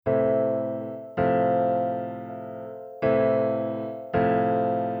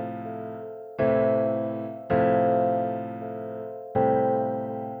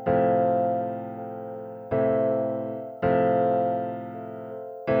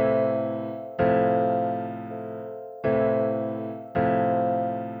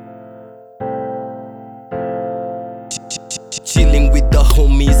Chilling with the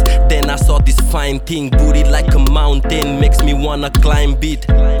homies, then I saw this fine thing. Booty like a mountain, makes me wanna climb it.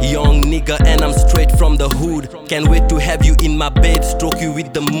 Young nigga and I'm straight from the hood. Can't wait to have you in my bed, stroke you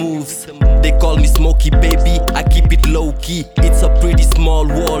with the moves. They call me Smokiie, baby, I keep it low-key. It's a pretty small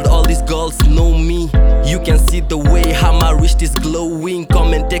world, all these girls know me. You can see the way how my wrist is glowing.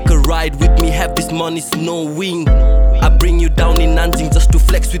 Come and take a ride with me, have this money snowing. I bring you down in Nanjing just to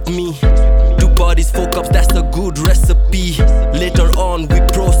flex with me. 2 bodies, 4 cups, that's a good recipe. Later on we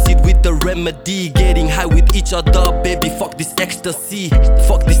proceed with the remedy. Getting high with each other, baby, fuck this ecstasy.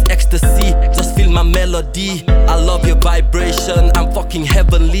 Fuck this ecstasy, just feel my melody. I love your vibration, I'm fucking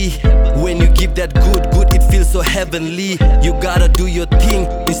heavenly. When you give that good, it feels so heavenly. You gotta do your thing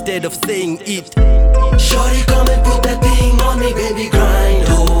instead of saying it. Shorty, come and put that thing on me, baby, grind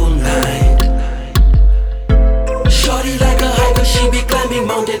all night. Shorty like a hiker, she be climbing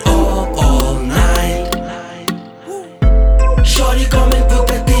mountain up all night. Shorty, come and put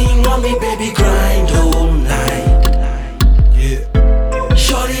that thing on me, baby, grind all night. Yeah.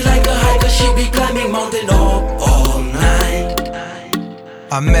 Shorty like a hiker, she be climbing mountain up all night.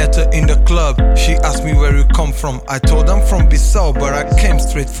 I met her in the club, she asked me where you come from. I told I'm from Bissau, but I came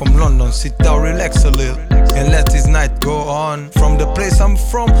straight from London. Sit down, relax a little, and let this night go on. From the place I'm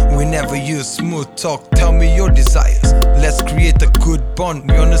from, we never use smooth talk. Tell me your desires, let's create a good bond.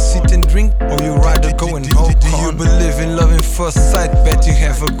 We wanna sit and drink, or you rather go and hold on? Do you believe in love in first sight? Bet you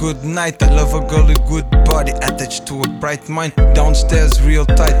have a good night. I love a girl with good body, attached to a bright mind. Downstairs real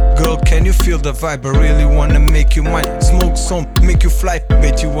tight, girl, can you feel the vibe? I really wanna make you mine. Smoke some, make you fly,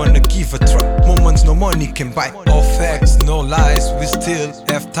 bet you wanna give a try. Moments no money can buy. All facts, no lies, we still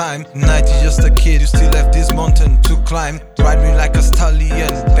have time. Night, you're just a kid, you still have this mountain to climb. Ride me like a stallion,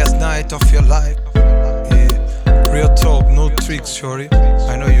 best night of your life. Yeah, real talk, no tricks, shorty.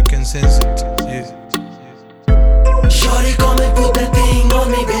 I know you can sense it, yeah. Shorty, come and put that thing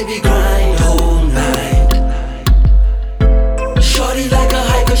on me, baby, girl.